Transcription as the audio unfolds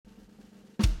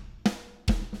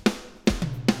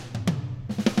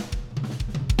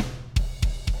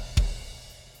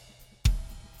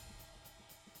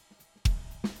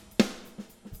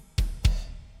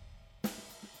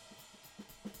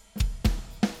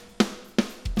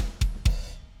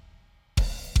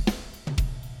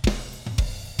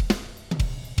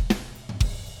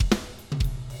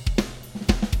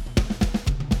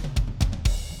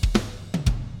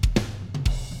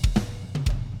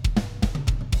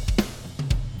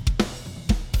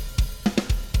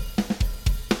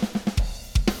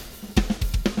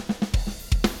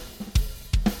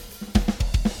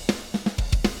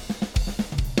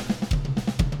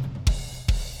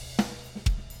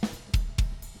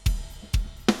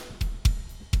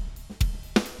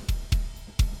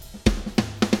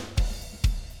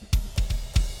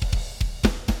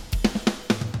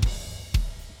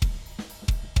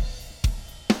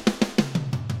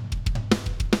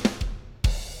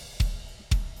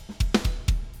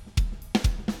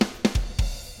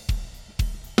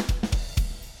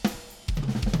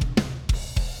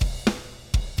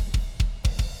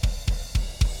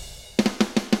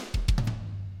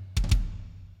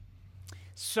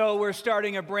So we're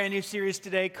starting a brand new series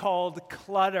today called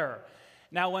Clutter.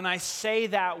 Now, when I say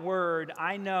that word,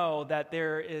 I know that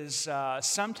there is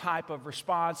some type of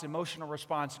response, emotional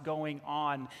response going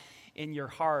on in your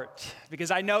heart, because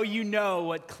I know you know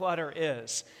what clutter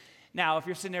is. Now, if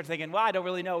you're sitting there thinking, well, I don't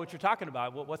really know what you're talking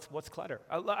about, well, what's clutter?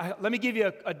 Let me give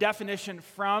you a definition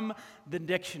from the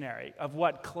dictionary of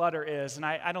what clutter is. And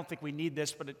I don't think we need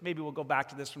this, but maybe we'll go back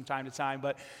to this from time to time.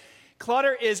 But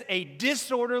clutter is a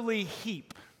disorderly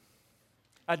heap.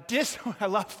 I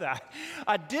love that.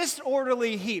 A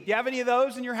disorderly heap. Do you have any of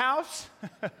those in your house?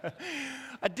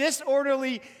 A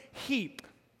disorderly heap.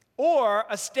 Or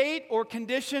a state or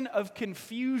condition of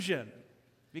confusion.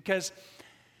 Because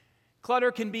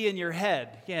clutter can be in your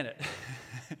head, can't it?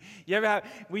 You ever have,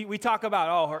 we talk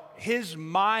about, his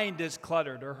mind is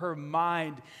cluttered, or her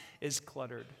mind is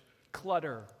cluttered.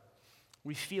 Clutter.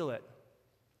 We feel it,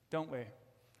 don't we?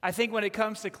 I think when it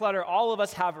comes to clutter, all of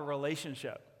us have a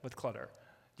relationship with clutter.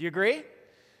 Do you agree?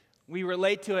 We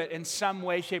relate to it in some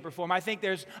way, shape, or form. I think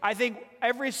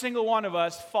every single one of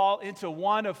us fall into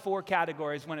one of four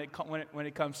categories when it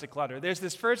comes to clutter. There's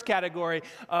this first category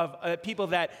of people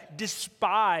that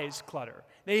despise clutter.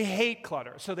 They hate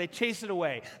clutter, so they chase it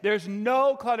away. There's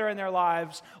no clutter in their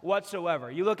lives whatsoever.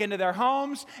 You look into their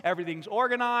homes, everything's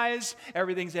organized,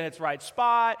 everything's in its right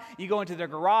spot. You go into their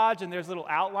garage, and there's little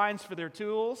outlines for their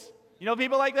tools. You know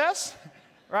people like this,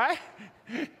 right?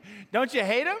 Don't you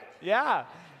hate them? Yeah,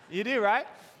 you do, right?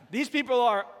 These people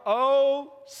are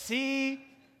OCD.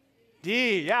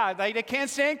 Yeah, they can't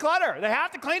stand clutter. They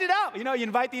have to clean it up. You know, you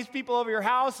invite these people over your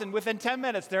house, and within 10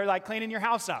 minutes, they're like cleaning your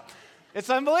house up. It's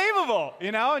unbelievable,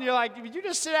 you know, and you're like, would you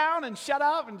just sit down and shut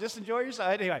up and just enjoy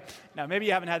yourself? Anyway, now maybe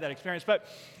you haven't had that experience, but,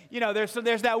 you know, there's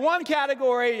that one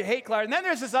category, you hate clutter, and then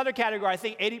there's this other category. I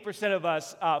think 80% of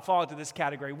us fall into this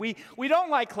category. We don't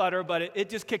like clutter, but it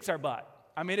just kicks our butt.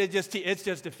 I mean, it just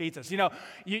defeats us. You know,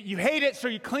 you hate it, so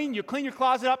you clean your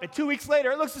closet up, and 2 weeks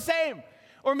later, it looks the same.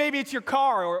 Or maybe it's your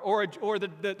car or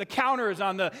the counters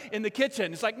in the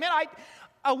kitchen. It's like, man,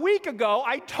 a week ago,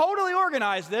 I totally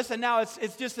organized this, and now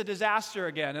it's just a disaster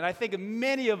again. And I think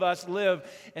many of us live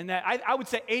in that. I would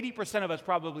say 80% of us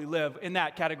probably live in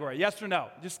that category. Yes or no?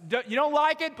 You don't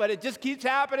like it, but it just keeps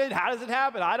happening. How does it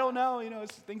happen? I don't know. You know,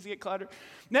 things get cluttered.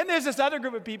 And then there's this other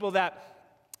group of people that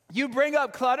you bring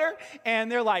up clutter,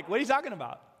 and they're like, what are you talking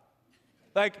about?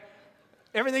 Like,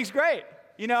 everything's great.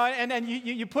 You know, and then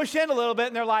you push in a little bit,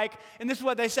 and they're like, and this is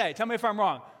what they say. Tell me if I'm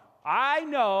wrong. I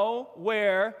know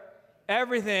where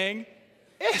everything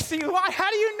is. See, how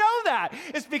do you know that?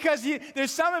 It's because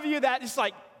there's some of you that it's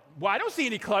like, well, I don't see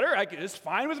any clutter. It's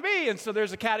fine with me. And so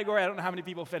there's a category. I don't know how many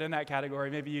people fit in that category.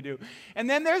 Maybe you do. And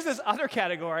then there's this other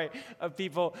category of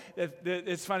people that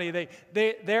it's funny.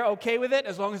 They're okay with it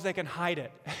as long as they can hide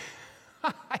it.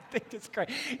 I think it's great.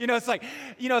 It's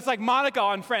like Monica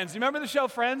on Friends. You remember the show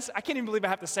Friends? I can't even believe I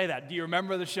have to say that. Do you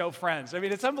remember the show Friends? I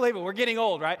mean, it's unbelievable. We're getting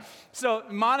old, right? So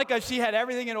Monica, she had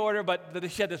everything in order, but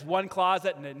she had this one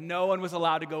closet that no one was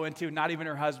allowed to go into, not even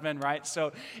her husband, right?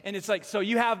 So it's like, so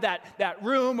you have that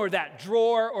room or that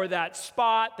drawer or that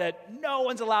spot that no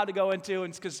one's allowed to go into,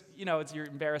 and it's because, you're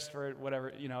embarrassed for it,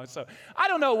 whatever, So I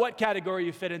don't know what category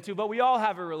you fit into, but we all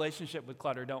have a relationship with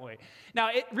clutter, don't we? Now,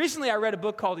 recently I read a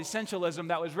book called Essentialism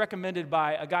that was recommended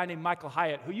by a guy named Michael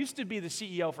Hyatt, who used to be the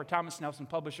CEO for Thomas Nelson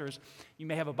Publishers. You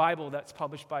may have a Bible that's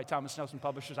published by Thomas Nelson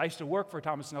Publishers. I used to work for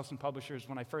Thomas Nelson Publishers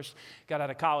when I first got out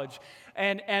of college.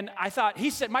 And I thought,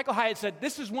 Michael Hyatt said,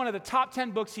 this is one of the top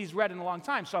 10 books he's read in a long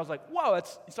time. So I was like, whoa,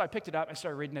 so I picked it up, I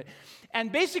started reading it.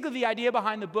 And basically the idea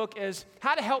behind the book is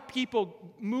how to help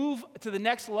people move to the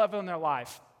next level in their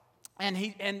life. And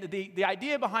the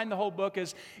idea behind the whole book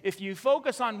is if you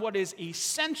focus on what is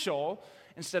essential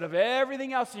instead of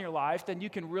everything else in your life, then you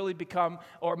can really become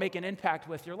or make an impact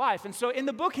with your life. And so in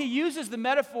the book, he uses the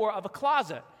metaphor of a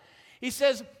closet. He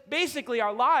says, basically,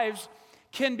 our lives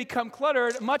can become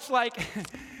cluttered, much like,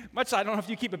 I don't know if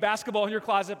you keep a basketball in your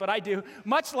closet, but I do,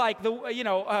 much like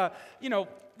our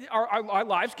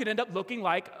lives can end up looking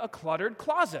like a cluttered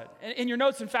closet. In your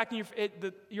notes, in fact,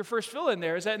 your first fill-in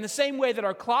there is that in the same way that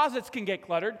our closets can get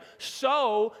cluttered,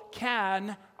 so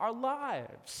can our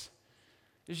lives.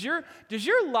 Does your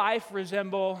life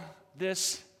resemble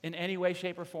this in any way,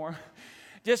 shape, or form?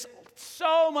 Just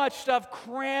so much stuff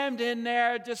crammed in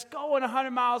there, just going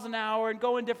 100 miles an hour and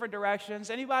going different directions.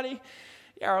 Anybody?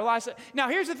 Yeah, our lives. Now,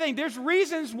 here's the thing. There's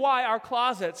reasons why our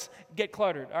closets get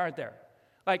cluttered, aren't there?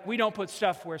 Like, we don't put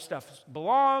stuff where stuff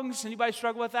belongs. Anybody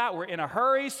struggle with that? We're in a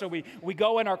hurry, so we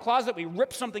go in our closet, we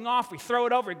rip something off, we throw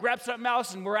it over, we grab something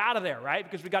else, and we're out of there, right?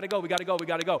 Because we got to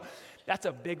go. That's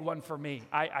a big one for me.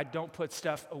 I don't put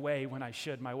stuff away when I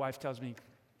should. My wife tells me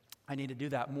I need to do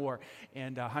that more.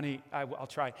 And honey, I'll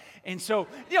try. And so,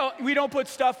 we don't put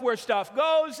stuff where stuff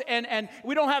goes, and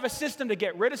we don't have a system to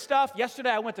get rid of stuff. Yesterday,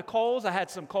 I went to Kohl's. I had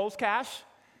some Kohl's cash.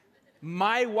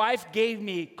 My wife gave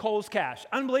me Kohl's cash.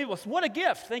 Unbelievable. What a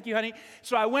gift. Thank you, honey.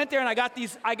 So I went there, and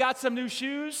I got some new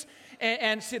shoes,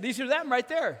 and see, these are them right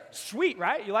there. Sweet,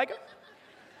 right? You like them?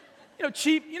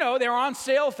 Cheap, they were on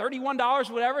sale,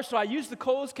 $31, whatever. So I used the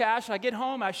Kohl's cash. I get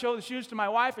home, I show the shoes to my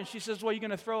wife, and she says, well, you're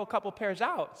going to throw a couple pairs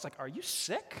out. It's like, are you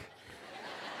sick?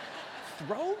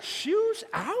 Throw shoes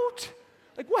out?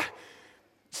 Like, what?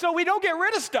 So we don't get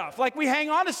rid of stuff. Like, we hang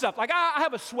on to stuff. Like, I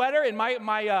have a sweater in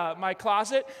my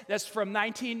closet that's from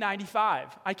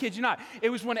 1995. I kid you not. It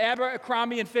was when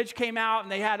Abercrombie and Fitch came out,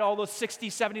 and they had all those $60,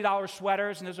 $70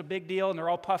 sweaters, and there's a big deal, and they're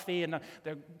all puffy, and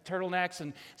they're turtlenecks,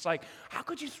 and it's like, how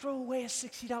could you throw away a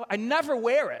 $60? I never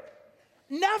wear it.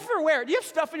 Never wear it. Do you have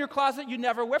stuff in your closet you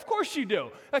never wear? Of course you do,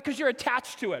 because you're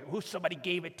attached to it. Somebody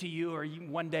gave it to you, or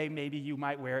one day maybe you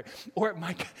might wear it, or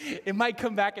it might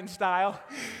come back in style.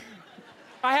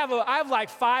 I have like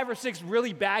 5 or 6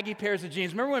 really baggy pairs of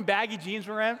jeans. Remember when baggy jeans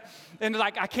were in? And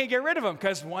like, I can't get rid of them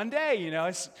because one day,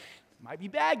 it might be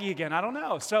baggy again. I don't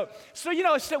know. So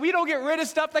we don't get rid of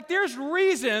stuff. Like, there's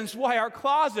reasons why our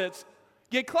closets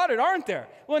get cluttered, aren't there?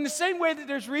 Well, in the same way that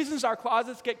there's reasons our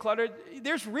closets get cluttered,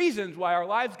 there's reasons why our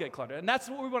lives get cluttered. And that's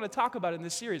what we want to talk about in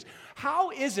this series.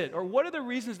 How is it, or what are the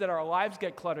reasons that our lives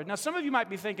get cluttered? Now, some of you might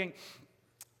be thinking,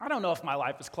 I don't know if my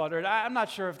life is cluttered. I'm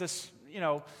not sure if this,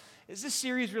 is this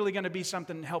series really going to be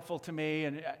something helpful to me?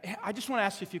 And I just want to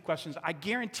ask you a few questions. I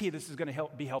guarantee this is going to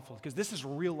be helpful because this is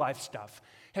real life stuff.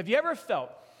 Have you ever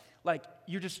felt like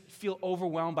you just feel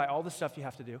overwhelmed by all the stuff you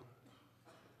have to do?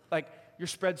 Like you're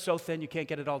spread so thin you can't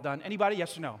get it all done? Anybody?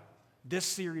 Yes or no? This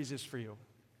series is for you.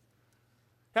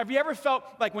 Have you ever felt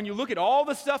like when you look at all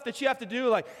the stuff that you have to do,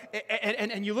 like,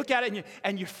 and you look at it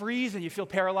and you freeze and you feel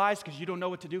paralyzed because you don't know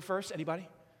what to do first? Anybody?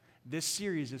 This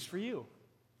series is for you.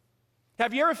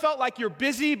 Have you ever felt like you're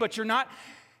busy, but you're not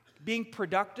being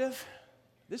productive?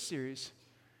 This series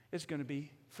is going to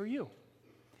be for you.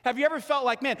 Have you ever felt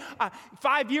like, man,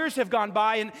 5 years have gone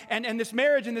by, and this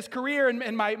marriage and this career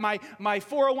and my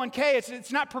 401k,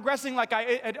 it's not progressing like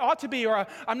it ought to be, or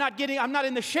I'm not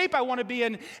in the shape I want to be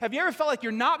in. Have you ever felt like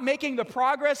you're not making the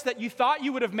progress that you thought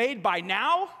you would have made by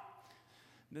now?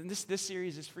 Then this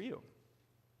series is for you.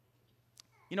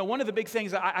 One of the big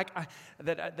things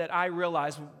that I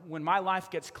realize when my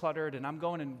life gets cluttered and I'm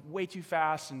going in way too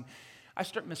fast and I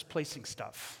start misplacing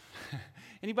stuff.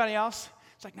 Anybody else?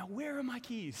 It's like, now where are my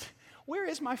keys? Where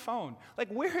is my phone? Like,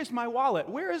 where is my wallet?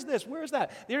 Where is this? Where is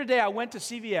that? The other day I went to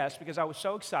CVS because I was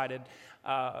so excited.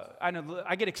 I know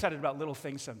I get excited about little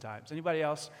things sometimes. Anybody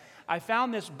else? I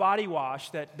found this body wash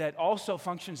that also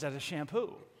functions as a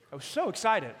shampoo. I was so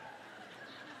excited.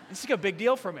 It's like a big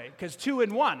deal for me because 2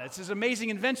 in 1. It's this amazing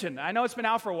invention. I know it's been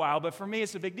out for a while, but for me,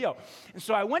 it's a big deal. And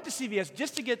so I went to CVS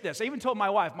just to get this. I even told my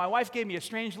wife. My wife gave me a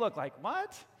strange look like,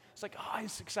 what? It's like, oh, I'm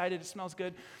excited. It smells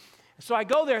good. So I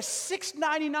go there,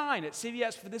 $6.99 at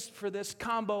CVS for this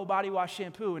combo body wash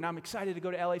shampoo, and I'm excited to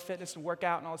go to LA Fitness and work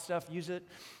out and all this stuff, use it,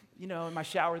 in my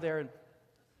shower there.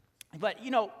 But,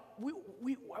 I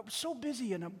was so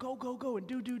busy, and I'm go, and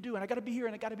do, and I got to be here,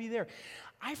 and I got to be there.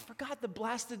 I forgot the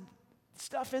blasted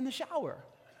stuff in the shower.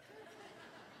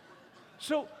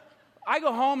 So I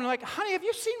go home and I'm like, honey, have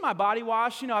you seen my body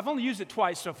wash? I've only used it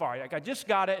twice so far. Like, I just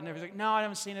got it, and I was like, no, I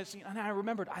haven't seen it. And I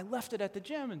remembered I left it at the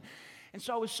gym, and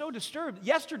so I was so disturbed.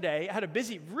 Yesterday, I had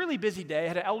a really busy day. I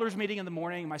had an elders meeting in the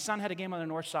morning. My son had a game on the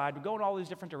north side. We're going all these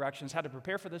different directions, had to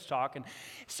prepare for this talk. And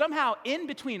somehow, in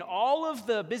between all of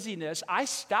the busyness, I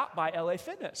stopped by LA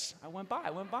Fitness. I went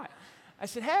by. I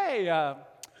said, hey,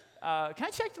 can I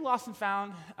check the lost and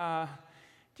found?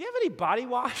 Do you have any body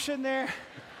wash in there?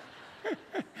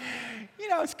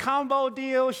 It's combo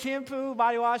deal, shampoo,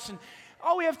 body wash, and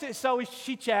all we have to. So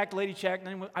she checked, lady checked,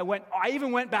 and then I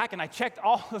even went back and I checked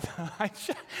all of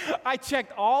I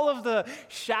checked all of the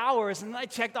showers, and I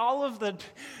checked all of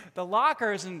the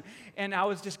lockers, and I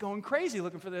was just going crazy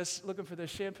looking for this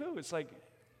shampoo. It's like,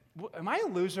 am I a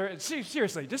loser?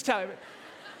 Seriously, just tell me.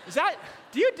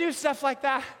 Do you do stuff like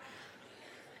that?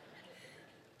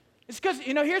 It's because,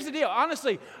 here's the deal.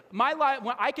 Honestly, my life,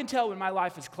 I can tell when my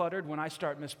life is cluttered when I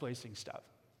start misplacing stuff.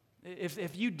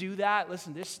 If you do that,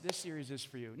 listen, this series is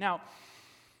for you. Now,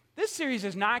 this series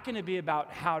is not going to be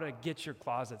about how to get your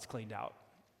closets cleaned out.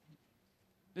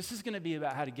 This is going to be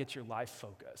about how to get your life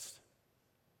focused.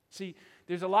 See,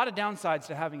 there's a lot of downsides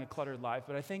to having a cluttered life,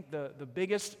 but I think the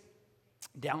biggest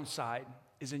downside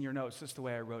is in your notes. That's the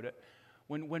way I wrote it.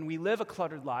 When we live a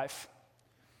cluttered life,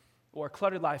 or a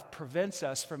cluttered life prevents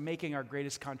us from making our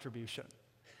greatest contribution.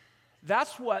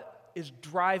 That's what is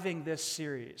driving this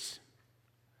series.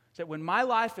 That when my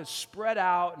life is spread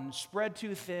out and spread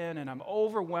too thin and I'm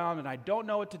overwhelmed and I don't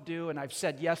know what to do and I've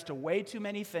said yes to way too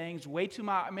many things, way too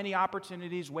many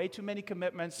opportunities, way too many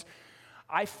commitments,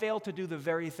 I fail to do the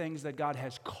very things that God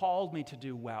has called me to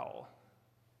do well.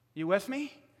 You with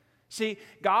me? See,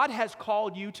 God has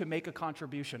called you to make a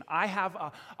contribution. I have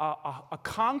a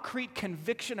concrete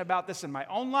conviction about this in my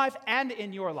own life and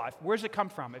in your life. Where does it come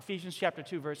from? Ephesians chapter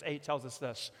 2, verse 8 tells us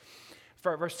this.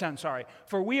 Verse 10, sorry.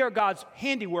 For we are God's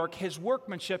handiwork, His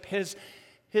workmanship, His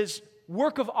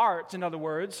work of art, in other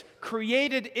words,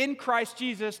 created in Christ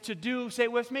Jesus to do, say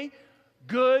it with me,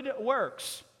 good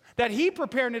works that He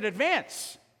prepared in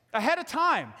advance, ahead of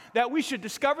time, that we should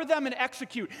discover them and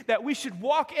execute, that we should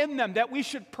walk in them, that we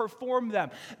should perform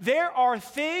them. There are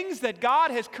things that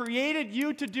God has created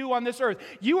you to do on this earth.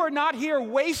 You are not here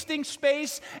wasting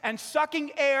space and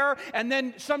sucking air, and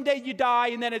then someday you die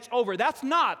and then it's over. That's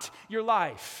not your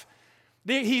life.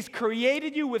 He's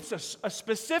created you with a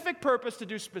specific purpose to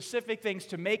do specific things,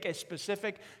 to make a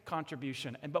specific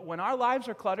contribution. But when our lives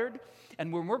are cluttered,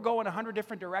 and when we're going 100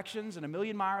 different directions and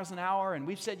 1,000,000 miles an hour, and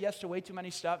we've said yes to way too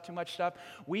much stuff,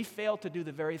 we fail to do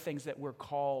the very things that we're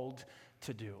called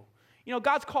to do. You know,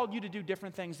 God's called you to do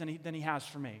different things than he has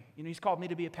for me. You know, He's called me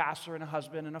to be a pastor and a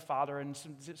husband and a father and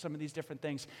some of these different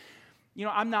things. You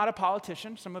know, I'm not a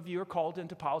politician. Some of you are called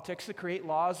into politics to create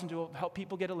laws and to help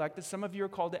people get elected. Some of you are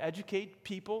called to educate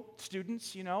people,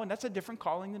 students, you know, and that's a different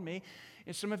calling than me.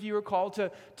 And some of you are called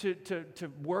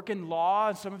to work in law,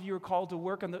 and some of you are called to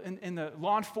work in the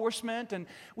law enforcement, and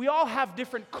we all have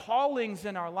different callings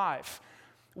in our life.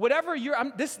 Whatever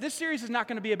this series is not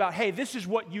going to be about, hey, this is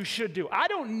what you should do. I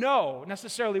don't know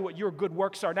necessarily what your good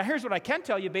works are. Now, here's what I can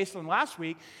tell you based on last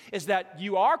week, is that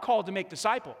you are called to make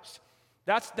disciples.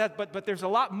 But there's a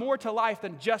lot more to life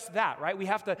than just that, right?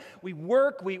 We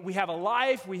work, we have a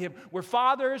life, we're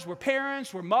fathers, we're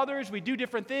parents, we're mothers, we do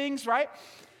different things, right?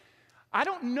 I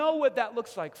don't know what that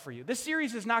looks like for you. This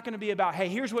series is not going to be about, hey,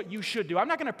 here's what you should do. I'm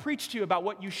not going to preach to you about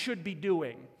what you should be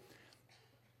doing.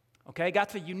 Okay,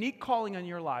 God's a unique calling on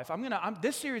your life.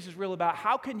 This series is real about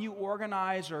how can you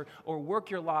organize or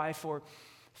work your life or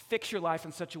fix your life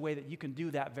in such a way that you can do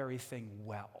that very thing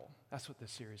well. That's what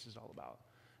this series is all about.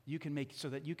 So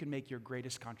that you can make your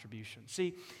greatest contribution.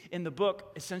 See, in the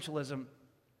book, Essentialism,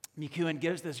 McEwen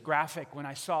gives this graphic. When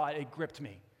I saw it, it gripped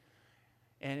me.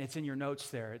 And it's in your notes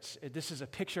there. This is a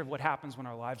picture of what happens when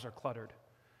our lives are cluttered.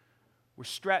 We're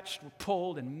stretched, we're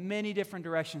pulled in many different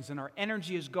directions, and our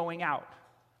energy is going out.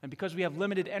 And because we have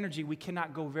limited energy, we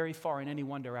cannot go very far in any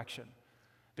one direction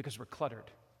because we're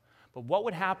cluttered. But what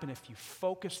would happen if you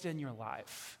focused in your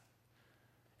life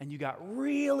and you got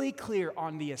really clear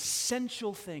on the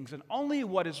essential things and only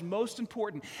what is most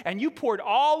important, and you poured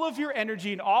all of your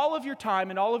energy and all of your time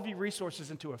and all of your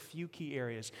resources into a few key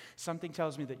areas? Something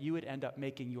tells me that you would end up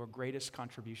making your greatest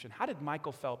contribution. How did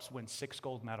Michael Phelps win 6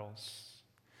 gold medals?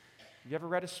 Have you ever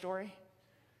read his story?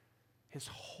 His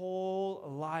whole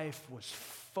life was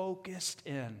focused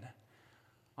in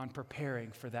on preparing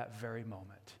for that very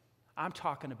moment. I'm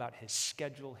talking about his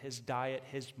schedule, his diet,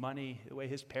 his money, the way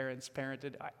his parents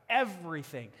parented.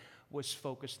 Everything was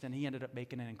focused, and he ended up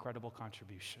making an incredible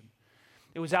contribution.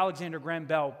 It was Alexander Graham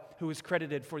Bell, who is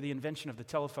credited for the invention of the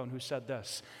telephone, who said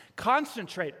this: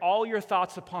 "Concentrate all your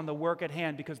thoughts upon the work at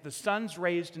hand, because the sun's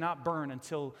rays do not burn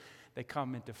until they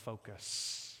come into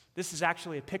focus." This is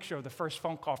actually a picture of the first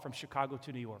phone call from Chicago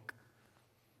to New York.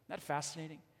 Isn't that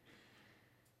fascinating?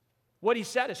 What he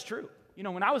said is true. You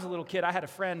know, when I was a little kid, I had a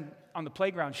friend on the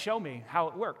playground show me how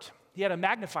it worked. He had a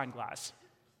magnifying glass,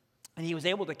 and he was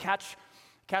able to catch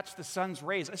the sun's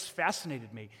rays. This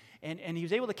fascinated me. And he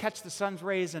was able to catch the sun's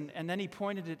rays, and then he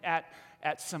pointed it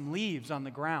at some leaves on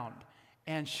the ground.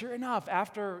 And sure enough,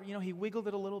 after, he wiggled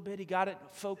it a little bit, he got it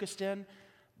focused in,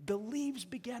 the leaves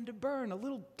began to burn, a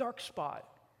little dark spot.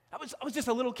 I was just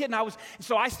a little kid,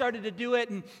 so I started to do it,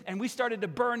 and we started to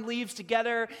burn leaves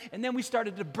together, and then we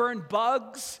started to burn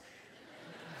bugs.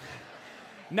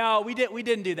 No, we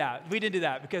didn't do that. We didn't do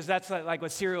that because that's like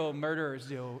what serial murderers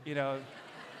do,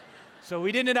 So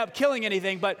we didn't end up killing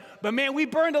anything, but man, we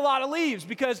burned a lot of leaves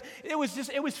because it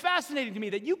was fascinating to me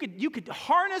that you could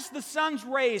harness the sun's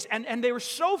rays, and they were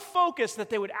so focused that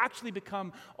they would actually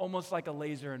become almost like a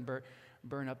laser and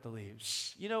burn up the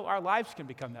leaves. Our lives can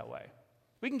become that way.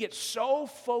 We can get so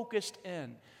focused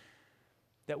in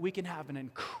that we can have an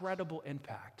incredible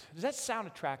impact. Does that sound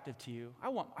attractive to you? I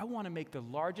want to make the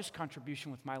largest contribution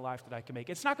with my life that I can make.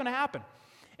 It's not going to happen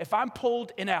if I'm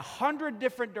pulled in 100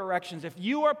 different directions, if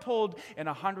you are pulled in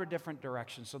 100 different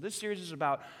directions. So this series is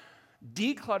about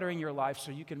decluttering your life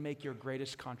so you can make your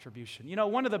greatest contribution.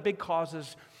 One of the big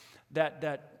causes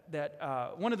that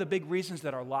one of the big reasons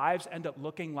that our lives end up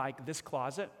looking like this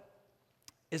closet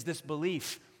is this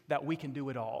belief that we can do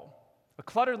it all. A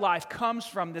cluttered life comes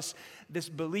from this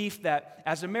belief that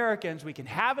as Americans, we can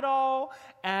have it all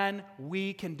and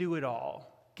we can do it all.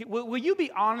 Will you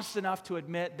be honest enough to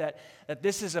admit that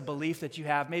this is a belief that you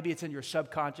have? Maybe it's in your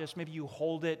subconscious. Maybe you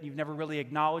hold it. You've never really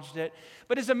acknowledged it.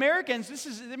 But as Americans, this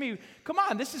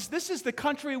is the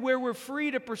country where we're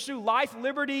free to pursue life,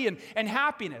 liberty, and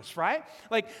happiness, right?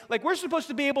 Like we're supposed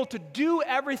to be able to do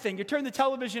everything. You turn the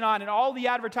television on and all the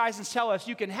advertisements tell us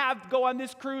you can go on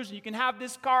this cruise, and you can have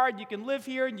this car, and you can live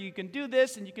here, and you can do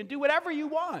this, and you can do whatever you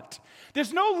want.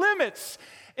 There's no limits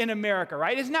in America,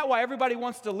 right? Isn't that why everybody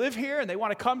wants to live here and they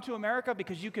want to come to America?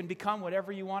 Because you can become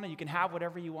whatever you want and you can have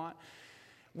whatever you want.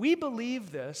 We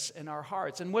believe this in our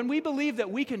hearts. And when we believe that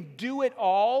we can do it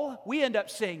all, we end up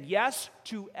saying yes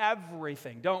to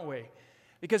everything, don't we?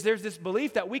 Because there's this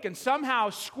belief that we can somehow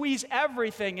squeeze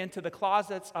everything into the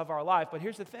closets of our life. But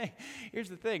here's the thing.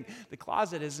 The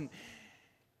closet's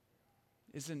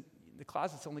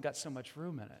only got so much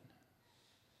room in it.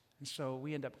 And so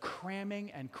we end up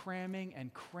cramming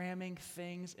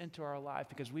things into our life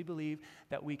because we believe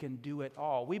that we can do it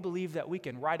all. We believe that we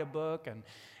can write a book and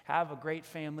have a great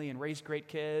family and raise great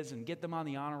kids and get them on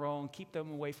the honor roll and keep them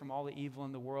away from all the evil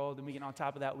in the world. And on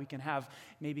top of that, we can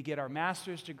maybe get our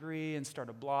master's degree and start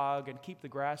a blog and keep the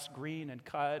grass green and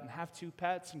cut and have 2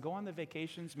 pets and go on the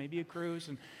vacations, maybe a cruise.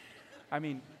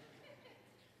 And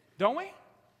don't we?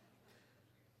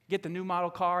 Get the new model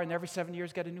car, and every 7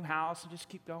 years get a new house, and just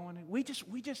keep going. And we just,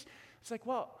 it's like,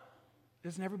 well,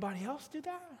 doesn't everybody else do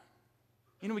that?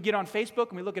 We get on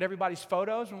Facebook and we look at everybody's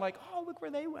photos, and we're like, oh, look where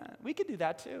they went. We could do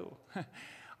that too.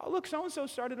 Oh, look, so-and-so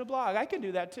started a blog. I can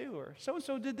do that too. Or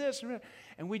so-and-so did this.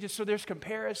 And so there's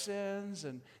comparisons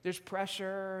and there's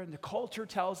pressure and the culture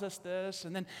tells us this.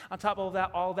 And then on top of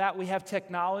all that, we have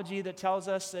technology that tells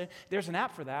us there's an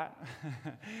app for that.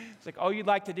 It's like, oh, you'd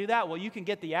like to do that? Well, you can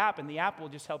get the app and the app will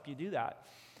just help you do that.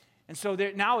 And so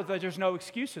now there's no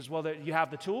excuses. Well, you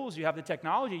have the tools, you have the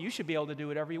technology, you should be able to do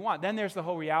whatever you want. Then there's the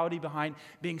whole reality behind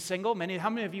being single. How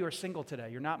many of you are single today?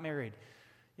 You're not married.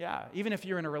 Yeah, even if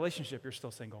you're in a relationship, you're still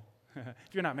single,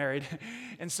 if you're not married.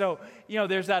 And so,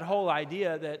 there's that whole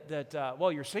idea that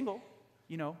you're single,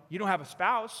 you don't have a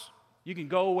spouse, you can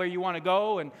go where you want to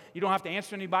go, and you don't have to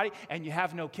answer anybody, and you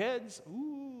have no kids.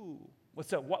 Ooh,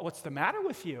 what's the matter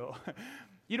with you?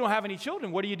 You don't have any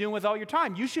children. What are you doing with all your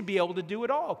time? You should be able to do it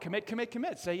all.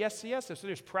 Commit. Say yes to yes. So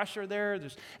there's pressure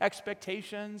there's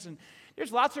expectations, and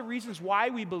there's lots of reasons why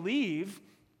we believe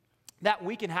that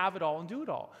we can have it all and do it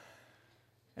all.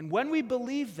 And when we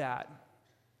believe that,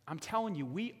 I'm telling you,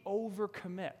 we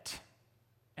overcommit,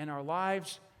 and our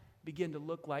lives begin to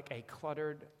look like a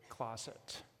cluttered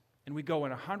closet. And we go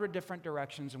in 100 different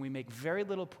directions, and we make very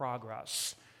little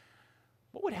progress.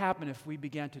 What would happen if we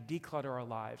began to declutter our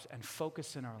lives and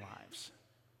focus in our lives?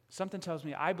 Something tells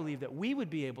me I believe that we would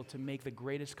be able to make the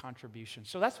greatest contribution.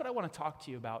 So that's what I want to talk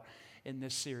to you about in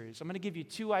this series. I'm going to give you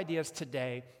 2 ideas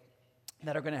today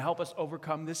that are going to help us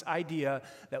overcome this idea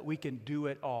that we can do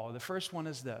it all. The first one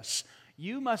is this.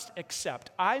 I must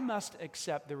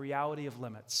accept the reality of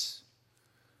limits.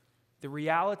 The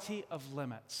reality of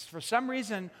limits. For some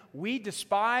reason, we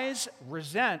despise,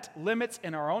 resent limits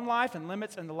in our own life and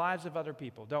limits in the lives of other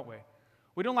people, don't we?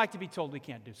 We don't like to be told we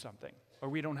can't do something or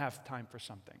we don't have time for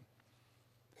something.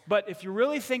 But if you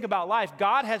really think about life,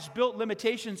 God has built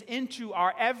limitations into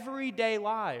our everyday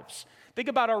lives. Think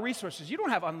about our resources. You don't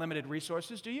have unlimited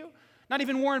resources, do you? Not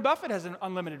even Warren Buffett has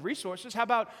unlimited resources. How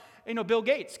about, Bill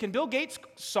Gates? Can Bill Gates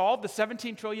solve the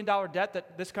 $17 trillion debt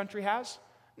that this country has?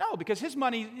 No, because his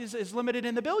money is limited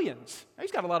in the billions.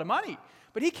 He's got a lot of money,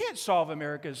 but he can't solve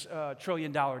America's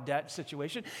trillion-dollar debt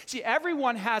situation. See,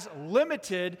 everyone has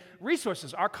limited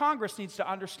resources. Our Congress needs to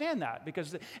understand that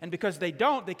because they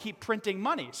don't, they keep printing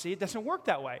money. See, it doesn't work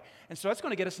that way. And so that's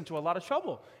going to get us into a lot of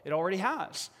trouble. It already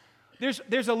has.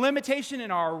 There's a limitation in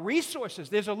our resources.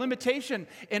 There's a limitation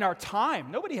in our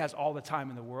time. Nobody has all the time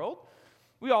in the world.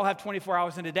 We all have 24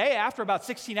 hours in a day. After about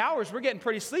 16 hours, we're getting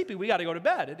pretty sleepy. We got to go to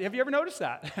bed. Have you ever noticed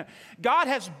that? God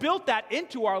has built that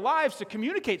into our lives to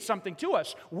communicate something to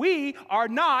us. We are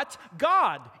not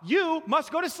God. You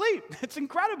must go to sleep. It's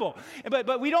incredible.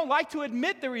 But we don't like to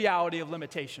admit the reality of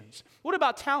limitations. What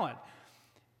about talent?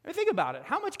 Think about it.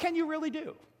 How much can you really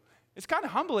do? It's kind of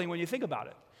humbling when you think about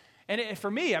it. for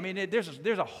me, I mean,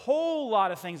 there's a whole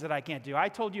lot of things that I can't do. I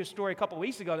told you a story a couple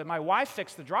weeks ago that my wife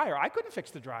fixed the dryer. I couldn't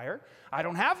fix the dryer. I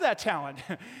don't have that talent.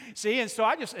 See, and so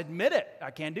I just admit it.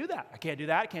 I can't do that. I can't do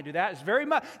that. I can't do that.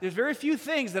 There's very few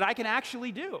things that I can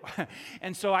actually do.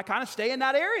 And so I kind of stay in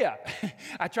that area.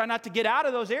 I try not to get out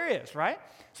of those areas, right?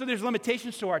 So there's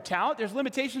limitations to our talent. There's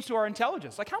limitations to our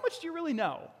intelligence. Like, how much do you really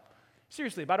know?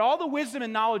 Seriously, about all the wisdom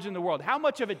and knowledge in the world, how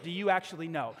much of it do you actually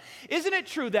know? Isn't it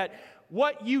true that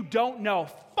what you don't know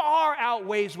far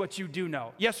outweighs what you do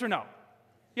know? Yes or no?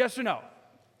 Yes or no?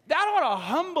 That ought to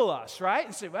humble us, right?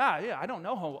 And say, wow, yeah, I don't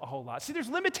know a whole lot. See, there's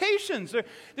limitations.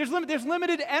 There's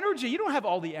limited energy. You don't have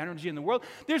all the energy in the world.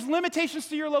 There's limitations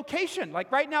to your location.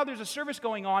 Like right now, there's a service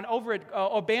going on over at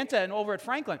Obanta and over at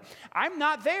Franklin. I'm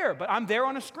not there, but I'm there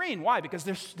on a screen. Why? Because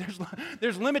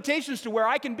there's limitations to where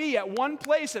I can be at one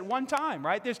place at one time,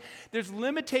 right? There's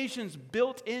limitations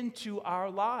built into our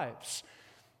lives.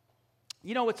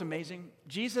 You know what's amazing?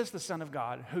 Jesus, the Son of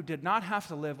God, who did not have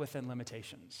to live within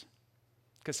limitations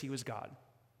because he was God.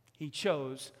 He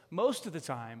chose most of the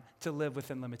time to live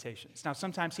within limitations. Now,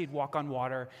 sometimes he'd walk on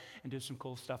water and do some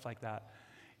cool stuff like that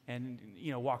and,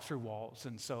 walk through walls.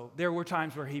 And so there were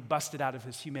times where he busted out of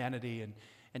his humanity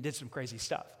and did some crazy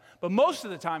stuff. But most of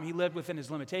the time, he lived within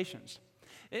his limitations.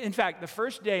 In fact, the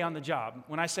first day on the job,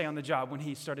 when I say on the job, when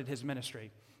he started his ministry,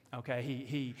 okay,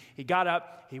 he got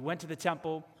up, he went to the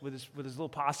temple with his little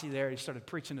posse there, he started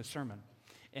preaching a sermon.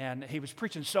 And he was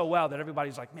preaching so well that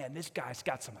everybody's like, man, this guy's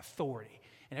got some authority.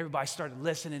 And everybody started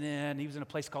listening in. He was in a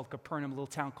place called Capernaum, a little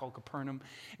town called Capernaum.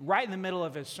 Right in the middle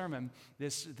of his sermon, the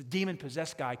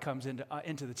demon-possessed guy comes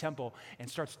into the temple and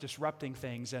starts disrupting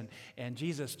things. And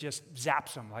Jesus just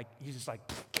zaps him. He's just like,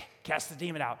 cast the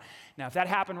demon out. Now, if that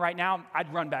happened right now,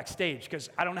 I'd run backstage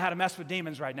because I don't know how to mess with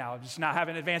demons right now. I'm just not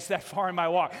having advanced that far in my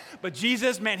walk. But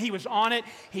Jesus, man, he was on it.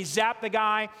 He zapped the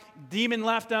guy. Demon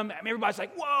left him. I mean, everybody's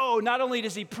like, whoa, not only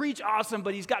does he preach awesome,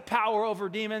 but he's got power over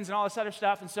demons and all this other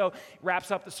stuff. And so he wraps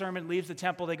up the sermon, leaves the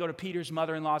temple. They go to Peter's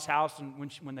mother-in-law's house.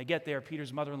 And when they get there,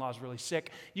 Peter's mother-in-law is really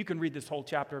sick. You can read this whole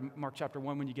chapter, Mark chapter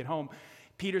 1, when you get home.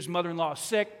 Peter's mother-in-law is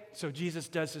sick, so Jesus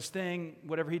does his thing.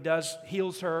 Whatever he does,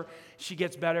 heals her. She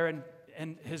gets better,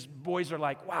 and his boys are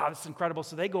like, wow, this is incredible.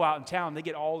 So they go out in town, they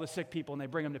get all the sick people, and they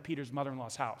bring them to Peter's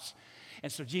mother-in-law's house.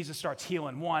 And so Jesus starts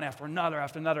healing one after another.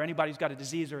 Anybody who's got a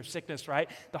disease or a sickness, right?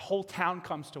 The whole town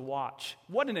comes to watch.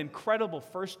 What an incredible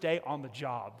first day on the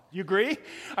job. You agree?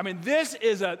 I mean, this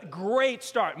is a great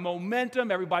start. Momentum,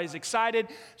 everybody's excited.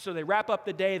 So they wrap up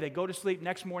the day, they go to sleep.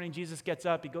 Next morning, Jesus gets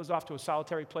up. He goes off to a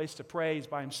solitary place to pray. He's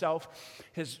by himself.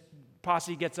 His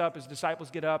posse gets up, his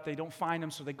disciples get up. They don't find him,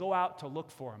 so they go out to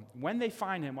look for him. When they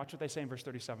find him, watch what they say in verse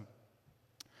 37.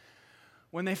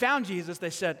 When they found Jesus, they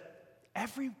said,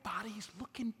 everybody's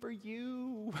looking for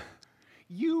you.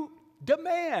 The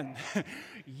man.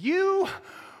 You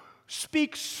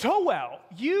speak so well.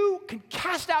 You can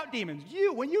cast out demons.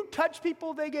 When you touch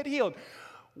people, they get healed.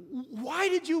 Why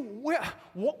did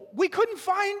we couldn't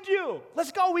find you.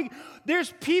 Let's go.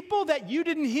 There's people that you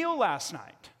didn't heal last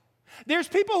night. There's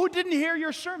people who didn't hear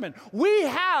your sermon. We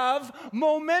have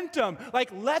momentum.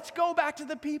 Let's go back to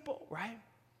the people, right?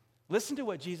 Listen to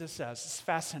what Jesus says. It's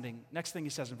fascinating. Next thing he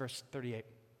says in verse 38.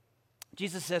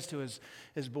 Jesus says to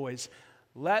his boys,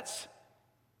 let's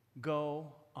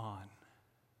go on.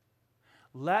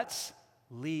 Let's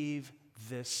leave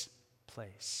this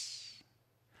place.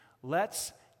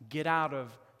 Let's get out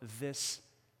of this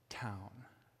town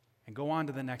and go on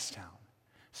to the next town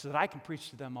so that I can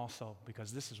preach to them also,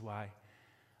 because this is why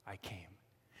I came.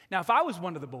 Now, if I was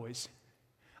one of the boys,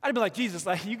 I'd be like, Jesus,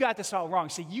 you got this all wrong.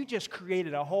 See, you just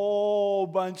created a whole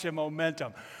bunch of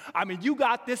momentum. I mean, you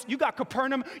got this. You got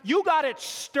Capernaum. You got it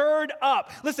stirred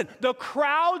up. Listen, the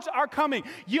crowds are coming.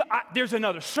 There's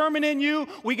another sermon in you.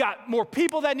 We got more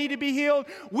people that need to be healed.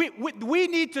 We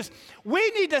need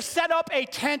to set up a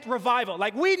tent revival.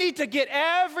 We need to get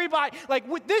everybody.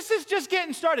 This is just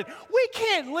getting started. We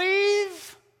can't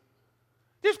leave.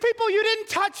 There's people you didn't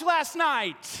touch last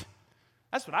night.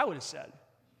 That's what I would have said.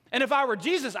 And if I were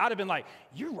Jesus, I'd have been like,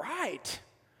 you're right.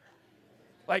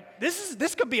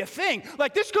 This could be a thing.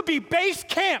 This could be base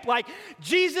camp.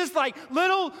 Jesus,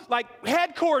 little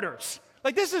headquarters.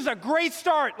 This is a great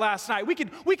start last night. We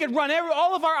could run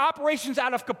all of our operations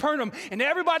out of Capernaum, and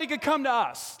everybody could come to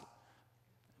us.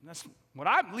 And that's what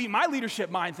my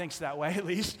leadership mind thinks that way, at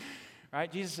least.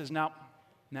 Right? Jesus says, no,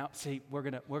 see, we're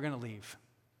gonna leave.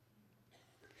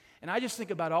 And I just think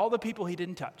about all the people he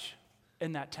didn't touch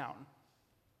in that town.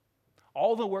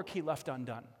 All the work he left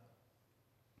undone.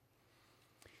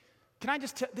 Can I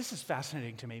just this is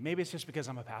fascinating to me. Maybe it's just because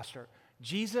I'm a pastor.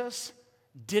 Jesus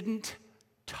didn't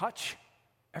touch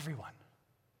everyone.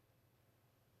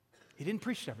 He didn't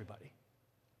preach to everybody.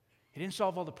 He didn't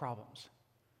solve all the problems.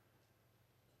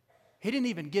 He didn't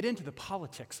even get into the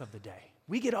politics of the day.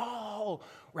 We get all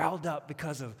riled up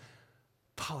because of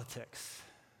politics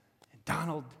and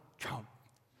Donald Trump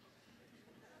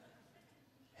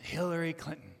and Hillary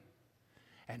Clinton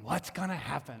and what's going to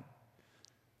happen.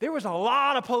 There was a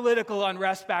lot of political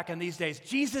unrest back in these days.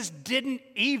 Jesus didn't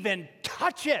even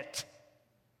touch it,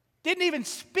 didn't even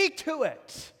speak to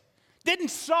it, didn't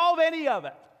solve any of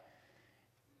it.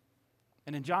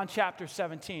 And in John chapter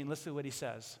 17, listen to what he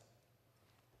says.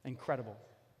 Incredible.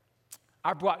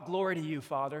 I brought glory to you,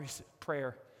 Father.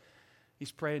 Prayer.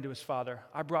 He's praying to his Father.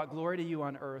 I brought glory to you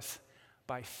on earth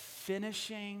by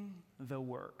finishing the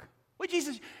work. Well,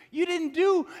 Jesus, you didn't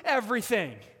do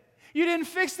everything. You didn't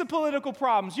fix the political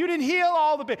problems. You didn't heal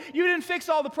all the you didn't fix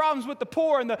all the problems with the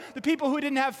poor and the people who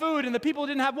didn't have food and the people who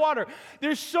didn't have water.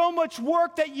 There's so much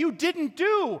work that you didn't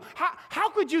do. How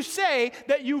could you say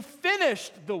that you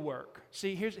finished the work?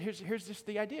 See, here's just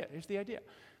the idea. Here's the idea.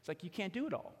 It's like you can't do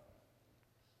it all.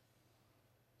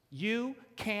 You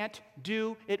can't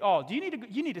do it all.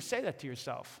 You need to say that to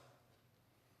yourself.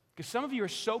 Because some of you are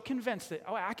so convinced that,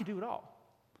 oh, I can do it all.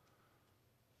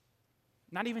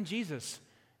 Not even Jesus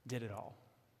did it all.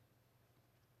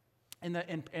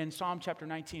 In Psalm chapter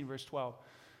 19, verse 12,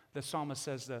 the psalmist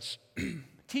says this,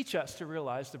 teach us to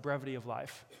realize the brevity of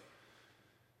life,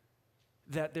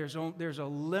 that there's a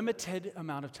limited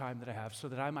amount of time that I have so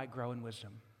that I might grow in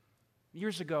wisdom.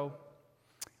 Years ago,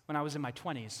 when I was in my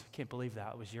 20s, can't believe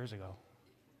that, it was years ago,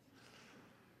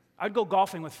 I'd go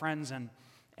golfing with friends and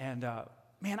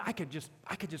man, I could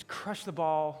just crush the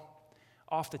ball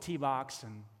off the tee box,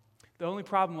 and the only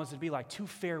problem was it'd be like 2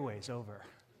 fairways over.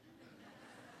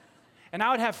 And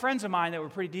I would have friends of mine that were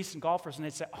pretty decent golfers, and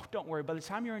they'd say, oh, don't worry, by the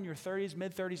time you're in your 30s,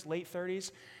 mid-30s, late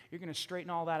 30s, you're going to straighten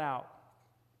all that out.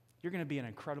 You're going to be an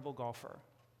incredible golfer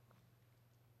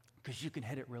because you can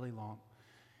hit it really long.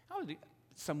 That was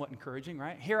somewhat encouraging,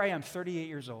 right? Here I am, 38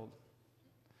 years old.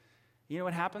 You know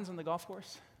what happens on the golf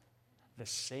course? The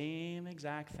same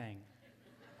exact thing.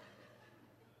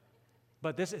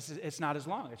 But it's not as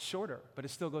long. It's shorter, but it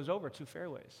still goes over 2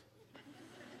 fairways.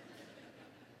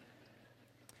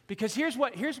 Because here's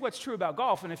what's true about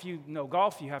golf, and if you know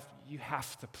golf, you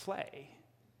have to play.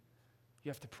 You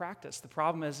have to practice. The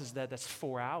problem is that that's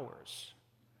 4 hours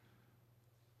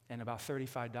and about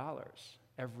 $35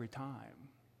 every time.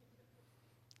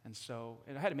 And so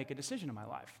I had to make a decision in my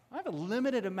life. I have a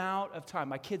limited amount of time.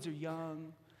 My kids are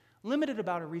young, limited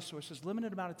amount of resources,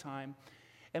 limited amount of time.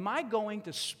 Am I going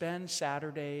to spend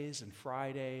Saturdays and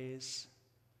Fridays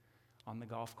on the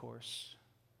golf course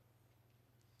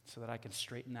so that I can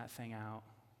straighten that thing out,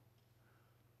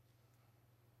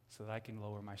 so that I can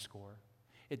lower my score?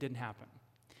 It didn't happen.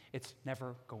 It's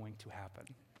never going to happen.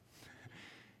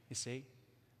 You see?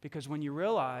 Because when you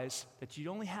realize that you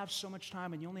only have so much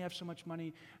time and you only have so much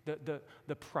money,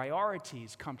 the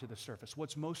priorities come to the surface.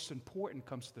 What's most important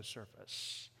comes to the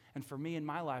surface. And for me in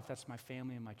my life, that's my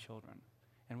family and my children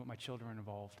and what my children are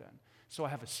involved in. So I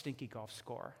have a stinky golf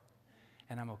score,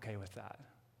 and I'm okay with that.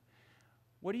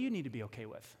 What do you need to be okay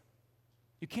with?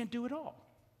 You can't do it all,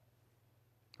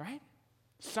 right?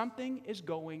 Something is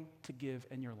going to give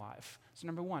in your life. So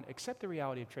number 1, accept the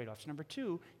reality of trade-offs. Number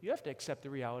 2, you have to accept the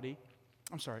reality,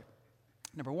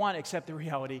 Number 1, accept the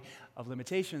reality of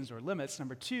limitations or limits.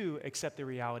 Number 2, accept the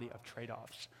reality of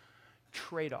trade-offs.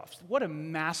 Trade-offs. What a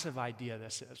massive idea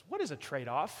this is. What is a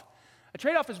trade-off? A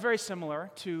trade-off is very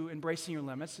similar to embracing your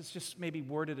limits. It's just maybe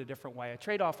worded a different way. A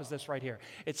trade-off is this right here.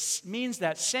 It means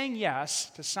that saying yes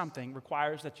to something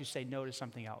requires that you say no to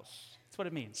something else. That's what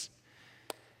it means.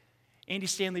 Andy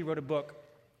Stanley wrote a book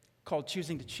called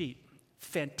Choosing to Cheat.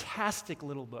 Fantastic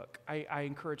little book. I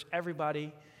encourage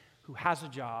everybody who has a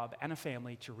job and a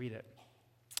family to read it.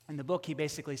 In the book, he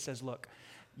basically says, look,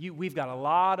 we've got a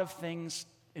lot of things,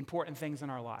 important things in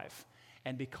our life.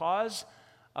 And because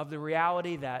of the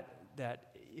reality that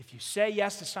if you say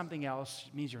yes to something else,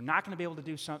 it means you're not going to be able to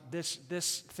do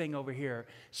this thing over here,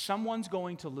 someone's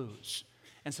going to lose.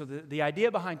 And so the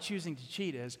idea behind choosing to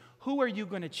cheat is, who are you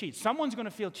going to cheat? Someone's going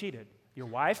to feel cheated. Your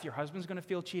wife, your husband's going to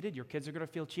feel cheated, your kids are going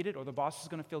to feel cheated, or the boss is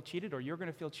going to feel cheated, or you're going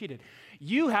to feel cheated.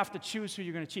 You have to choose who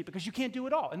you're going to cheat because you can't do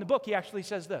it all. In the book, he actually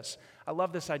says this. I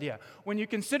love this idea. When you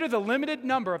consider the limited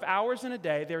number of hours in a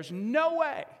day, there's no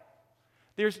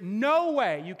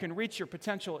way you can reach your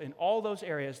potential in all those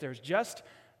areas. There's just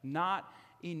not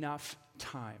enough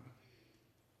time.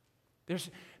 There's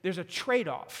a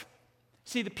trade-off.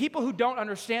 See, the people who don't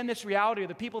understand this reality are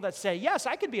the people that say, yes,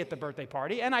 I could be at the birthday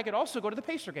party, and I could also go to the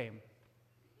Pacer game.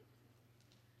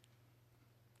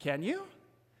 Can you?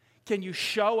 Can you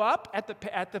show up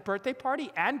at the birthday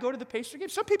party and go to the pastry game?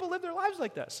 Some people live their lives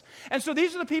like this. And so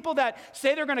these are the people that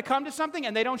say they're going to come to something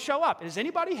and they don't show up. Does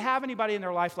anybody have anybody in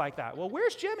their life like that? Well,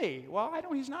 where's Jimmy? Well,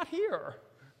 he's not here.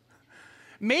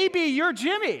 Maybe you're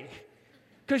Jimmy.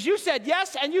 Because you said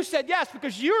yes and you said yes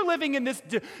because you're living in this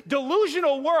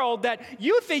delusional world that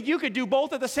you think you could do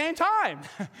both at the same time.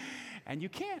 And you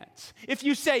can't. If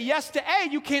you say yes to A,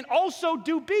 you can't also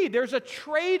do B. There's a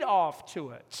trade-off to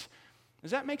it.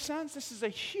 Does that make sense? This is a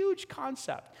huge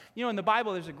concept. You know, in the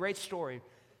Bible, there's a great story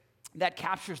that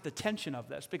captures the tension of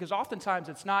this, because oftentimes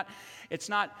it's not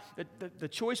the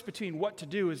choice between what to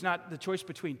do is not the choice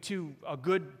between a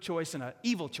good choice and an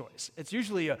evil choice. It's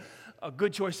usually a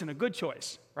good choice and a good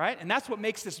choice, right? And that's what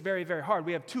makes this very, very hard.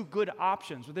 We have two good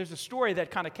options. But there's a story that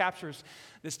kind of captures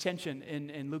this tension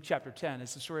in Luke chapter 10.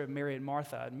 It's the story of Mary and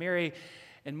Martha. And Mary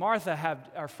and Martha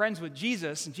are friends with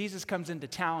Jesus, and Jesus comes into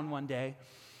town one day,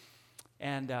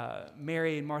 and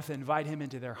Mary and Martha invite him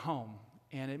into their home.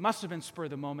 And it must have been spur of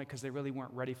the moment because they really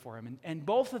weren't ready for him. And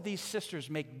both of these sisters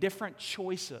make different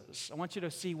choices. I want you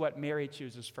to see what Mary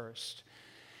chooses first.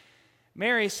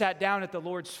 Mary sat down at the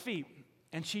Lord's feet,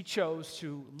 and she chose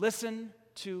to listen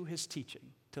to his teaching,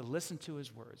 to listen to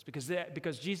his words,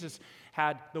 because Jesus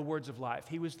had the words of life.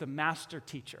 He was the master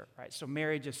teacher, right? So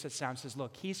Mary just sits down and says,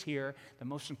 look, he's here. The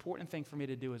most important thing for me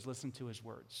to do is listen to his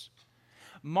words.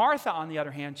 Martha, on the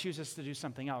other hand, chooses to do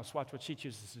something else. Watch what she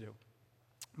chooses to do.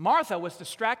 Martha was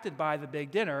distracted by the big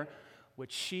dinner,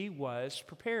 which she was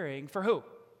preparing for who?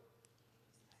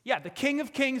 Yeah, the King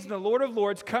of Kings and the Lord of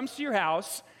Lords comes to your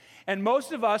house, and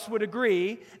most of us would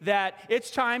agree that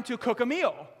it's time to cook a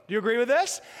meal. Do you agree with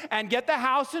this? And get the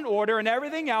house in order and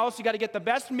everything else. You got to get the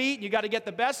best meat, and you got to get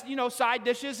the best, side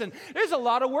dishes, and there's a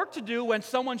lot of work to do when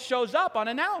someone shows up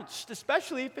unannounced,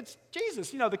 especially if it's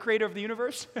Jesus, the creator of the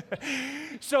universe.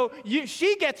 So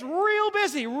she gets real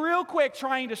busy real quick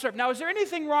trying to serve. Now, is there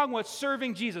anything wrong with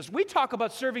serving Jesus? We talk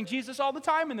about serving Jesus all the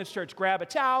time in this church. Grab a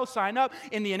towel, sign up.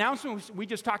 In the announcement, we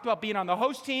just talked about being on the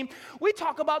host team. We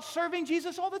talk about serving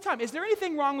Jesus all the time. Is there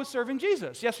anything wrong with serving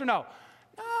Jesus? Yes or no?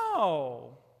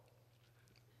 No.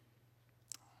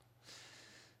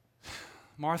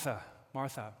 Martha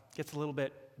gets a little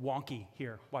bit wonky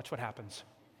here. Watch what happens.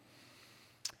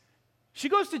 She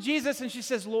goes to Jesus and she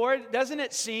says, Lord, doesn't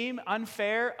it seem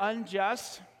unfair,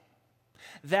 unjust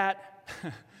that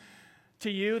to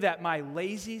you that my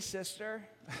lazy sister,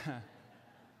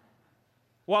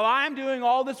 while I'm doing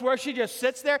all this work, she just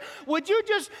sits there? Would you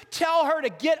just tell her to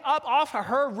get up off of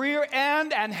her rear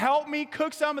end and help me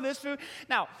cook some of this food?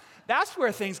 Now, that's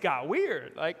where things got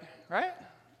weird, right?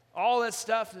 All that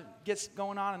stuff that gets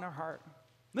going on in her heart.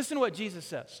 Listen to what Jesus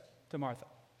says to Martha.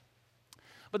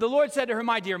 But the Lord said to her,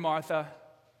 my dear Martha,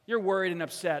 you're worried and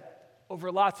upset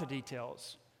over lots of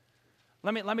details.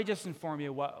 Let me just inform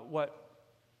you what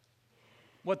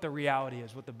the reality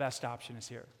is, what the best option is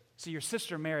here. See, your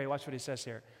sister Mary, watch what he says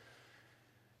here.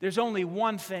 There's only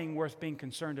one thing worth being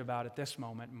concerned about at this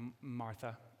moment,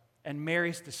 Martha, and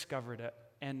Mary's discovered it,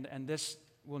 and this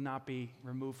will not be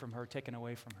removed from her, taken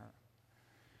away from her.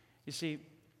 You see,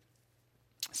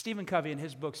 Stephen Covey in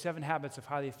his book, 7 Habits of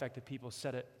Highly Effective People,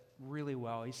 said it really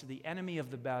well. He said, the enemy of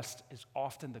the best is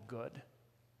often the good.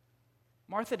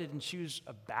 Martha didn't choose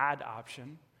a bad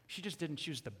option. She just didn't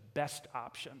choose the best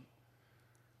option.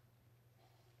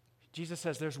 Jesus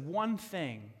says there's one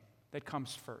thing that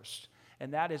comes first,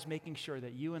 and that is making sure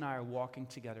that you and I are walking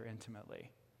together intimately.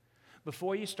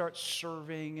 Before you start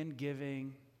serving and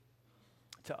giving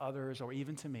to others or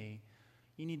even to me,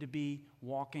 you need to be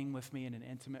walking with me in an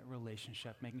intimate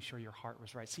relationship, making sure your heart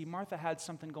was right. See, Martha had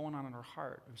something going on in her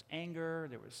heart. There was anger,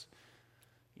 there was,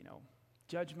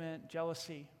 judgment,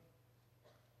 jealousy.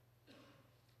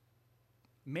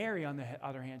 Mary, on the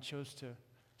other hand, chose to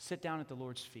sit down at the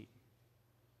Lord's feet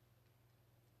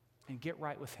and get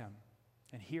right with him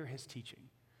and hear his teaching.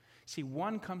 See,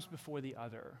 one comes before the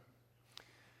other.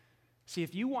 See,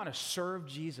 if you want to serve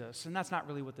Jesus, and that's not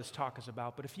really what this talk is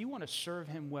about, but if you want to serve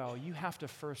him well, you have to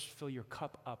first fill your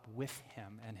cup up with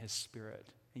him and his Spirit.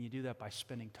 And you do that by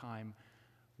spending time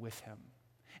with him.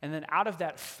 And then out of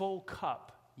that full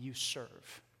cup, you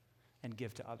serve and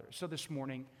give to others. So this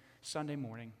morning, Sunday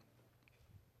morning,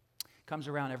 comes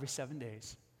around every 7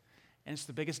 days. And it's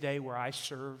the biggest day where I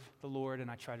serve the Lord,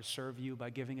 and I try to serve you by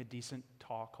giving a decent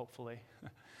talk, hopefully.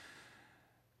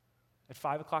 At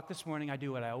 5 o'clock this morning, I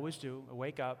do what I always do. I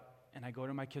wake up, and I go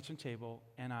to my kitchen table,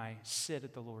 and I sit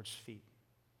at the Lord's feet.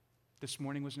 This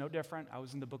morning was no different. I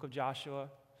was in the book of Joshua,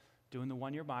 doing the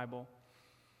one-year Bible,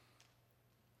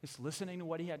 just listening to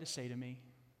what he had to say to me.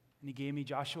 And he gave me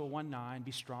Joshua 1:9,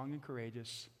 be strong and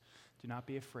courageous. Do not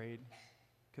be afraid.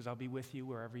 because I'll be with you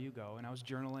wherever you go. And I was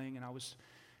journaling, and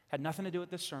had nothing to do with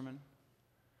this sermon.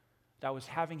 I was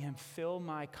having him fill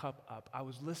my cup up. I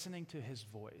was listening to his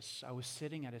voice. I was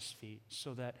sitting at his feet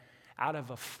so that out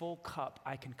of a full cup,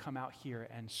 I can come out here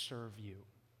and serve you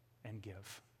and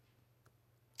give.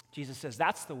 Jesus says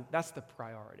that's the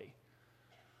priority.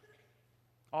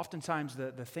 Oftentimes,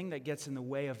 the thing that gets in the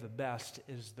way of the best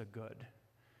is the good.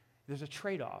 There's a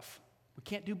trade-off. We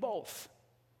can't do both,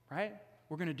 right?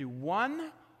 We're going to do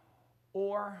one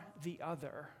or the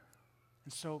other.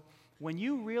 And so when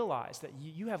you realize that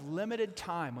you have limited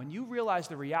time, when you realize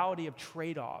the reality of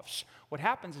trade-offs, what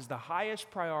happens is the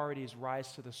highest priorities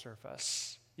rise to the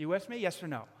surface. You with me? Yes or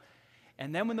no?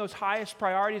 And then when those highest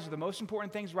priorities or the most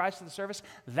important things rise to the surface,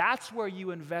 that's where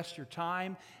you invest your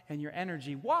time and your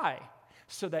energy. Why?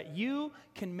 So that you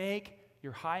can make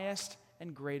your highest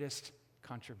and greatest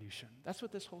contribution. That's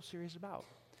what this whole series is about.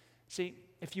 See,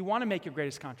 if you want to make your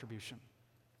greatest contribution,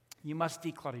 you must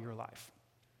declutter your life.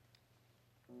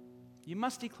 You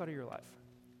must declutter your life.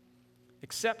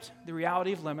 Accept the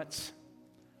reality of limits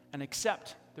and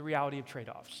accept the reality of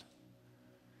trade-offs.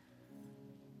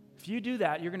 If you do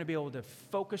that, you're going to be able to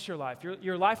focus your life.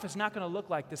 Your life is not going to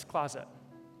look like this closet.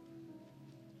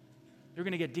 You're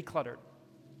going to get decluttered.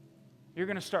 You're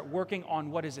going to start working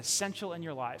on what is essential in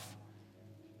your life.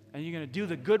 And you're going to do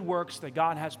the good works that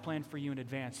God has planned for you in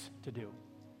advance to do.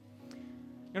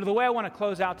 The way I want to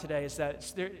close out today is that,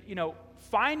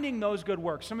 finding those good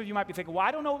works. Some of you might be thinking, well, I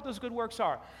don't know what those good works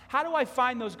are. How do I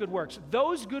find those good works?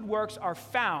 Those good works are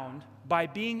found by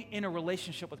being in a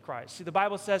relationship with Christ. See, the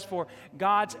Bible says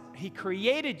He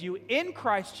created you in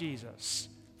Christ Jesus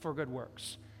for good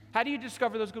works. How do you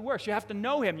discover those good works? You have to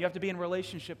know Him. You have to be in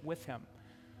relationship with Him.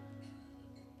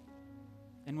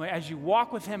 And as you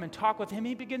walk with Him and talk with Him,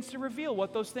 He begins to reveal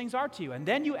what those things are to you. And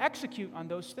then you execute on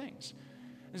those things.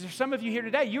 There's some of you here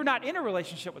today, you're not in a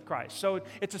relationship with Christ. So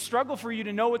it's a struggle for you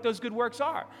to know what those good works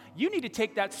are. You need to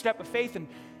take that step of faith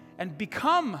and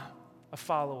become a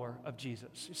follower of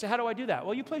Jesus. You say, how do I do that?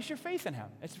 Well, you place your faith in Him.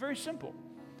 It's very simple.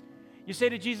 You say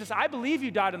to Jesus, I believe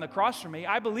you died on the cross for me.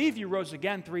 I believe you rose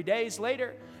again 3 days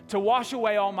later to wash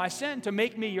away all my sin, to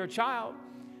make me your child.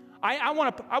 I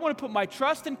want to put my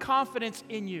trust and confidence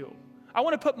in you. I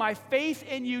want to put my faith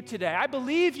in you today. I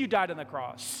believe you died on the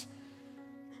cross.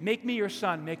 Make me your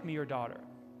son, make me your daughter.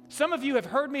 Some of you have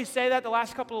heard me say that the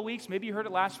last couple of weeks. Maybe you heard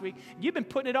it last week. You've been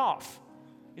putting it off.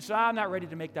 You say, I'm not ready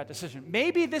to make that decision.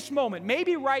 Maybe this moment,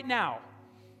 maybe right now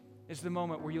is the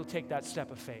moment where you'll take that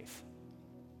step of faith.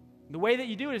 The way that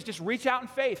you do it is just reach out in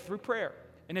faith through prayer.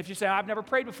 And if you say, I've never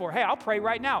prayed before, hey, I'll pray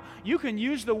right now. You can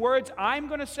use the words I'm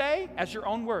going to say as your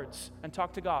own words and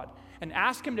talk to God. And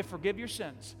ask Him to forgive your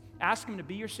sins. Ask Him to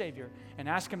be your Savior. And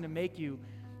ask Him to make you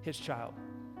His child.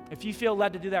 If you feel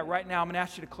led to do that right now, I'm going to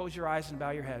ask you to close your eyes and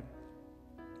bow your head.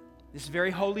 This very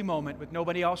holy moment with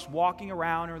nobody else walking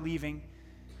around or leaving.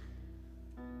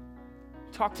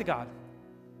 Talk to God.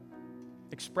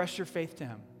 Express your faith to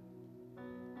Him.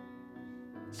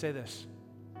 Say this,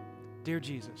 Dear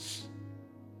Jesus,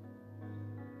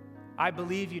 I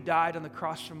believe you died on the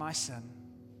cross for my sin.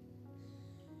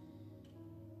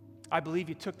 I believe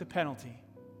you took the penalty.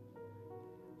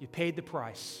 You paid the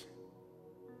price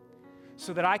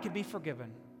so that I could be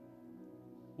forgiven,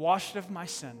 washed of my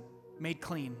sin, made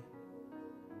clean.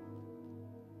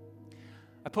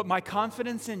 I put my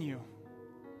confidence in you.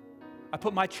 I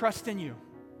put my trust in you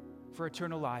for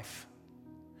eternal life.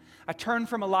 I turn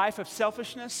from a life of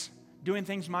selfishness, doing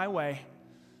things my way,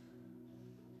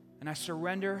 and I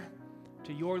surrender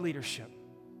to your leadership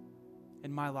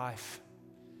in my life.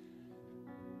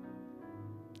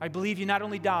 I believe you not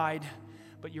only died,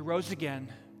 but you rose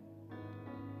again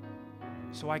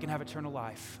so I can have eternal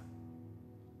life.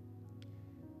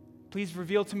 Please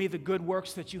reveal to me the good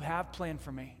works that you have planned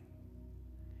for me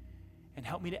and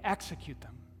help me to execute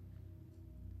them,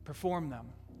 perform them,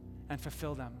 and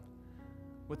fulfill them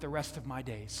with the rest of my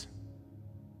days.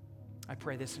 I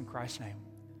pray this in Christ's name.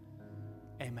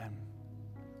 Amen.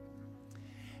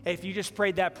 Hey, if you just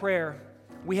prayed that prayer,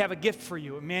 we have a gift for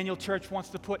you. Emmanuel Church wants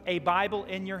to put a Bible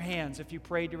in your hands if you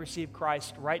prayed to receive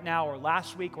Christ right now or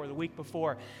last week or the week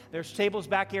before. There's tables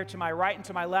back here to my right and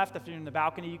to my left. If you're in the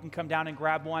balcony, you can come down and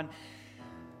grab one.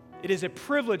 It is a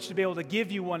privilege to be able to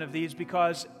give you one of these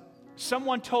because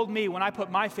someone told me when I put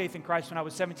my faith in Christ when I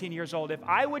was 17 years old, if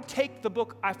I would take the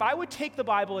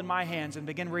Bible in my hands and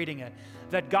begin reading it,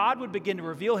 that God would begin to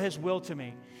reveal His will to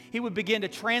me. He would begin to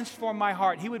transform my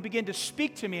heart. He would begin to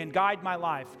speak to me and guide my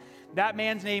life. That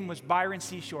man's name was Byron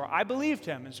Seashore. I believed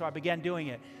him, and so I began doing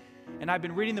it. And I've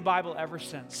been reading the Bible ever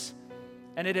since.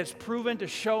 and it has proven to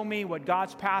show me what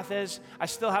God's path is. I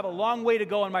still have a long way to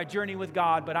go on my journey with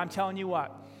God, but I'm telling you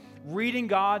what, reading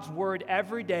God's word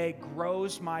every day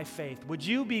grows my faith. Would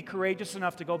you be courageous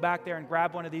enough to go back there and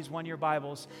grab one of these one-year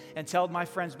Bibles and tell my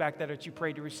friends back there that you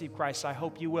prayed to receive Christ? I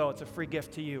hope you will. It's a free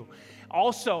gift to you.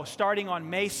 Also, starting on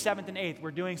May 7th and 8th,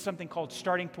 we're doing something called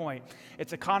Starting Point.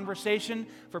 It's a conversation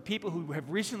for people who have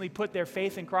recently put their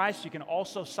faith in Christ. You can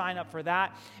also sign up for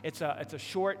that. It's a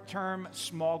short-term,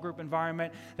 small group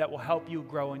environment that will help you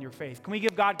grow in your faith. Can we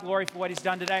give God glory for what he's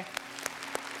done today?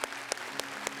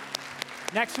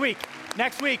 Next week,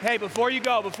 hey, before you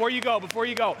go,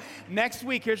 next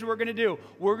week, here's what we're going to do.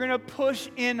 We're going to push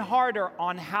in harder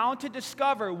on how to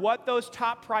discover what those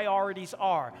top priorities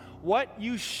are, what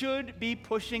you should be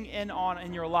pushing in on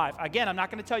in your life. Again, I'm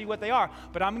not going to tell you what they are,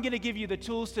 but I'm going to give you the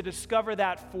tools to discover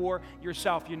that for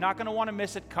yourself. You're not going to want to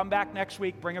miss it. Come back next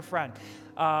week, bring a friend.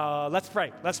 Let's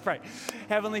pray.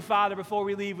 Heavenly Father, before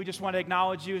we leave, we just want to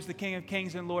acknowledge you as the King of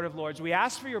Kings and Lord of Lords. We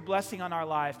ask for your blessing on our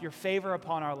life, your favor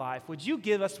upon our life. Would you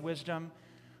give us wisdom?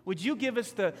 Would you give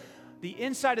us the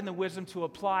insight and the wisdom to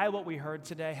apply what we heard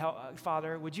today,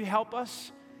 Father? Would you help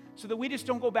us so that we just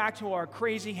don't go back to our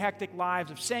crazy, hectic lives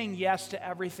of saying yes to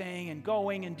everything and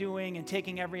going and doing and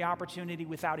taking every opportunity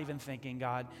without even thinking,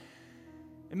 God?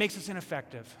 It makes us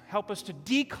ineffective. Help us to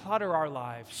declutter our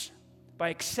lives by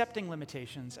accepting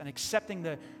limitations and accepting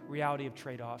the reality of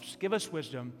trade-offs. Give us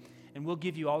wisdom, and we'll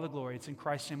give you all the glory. It's in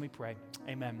Christ's name we pray.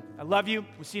 Amen. I love you.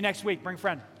 We'll see you next week. Bring a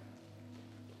friend.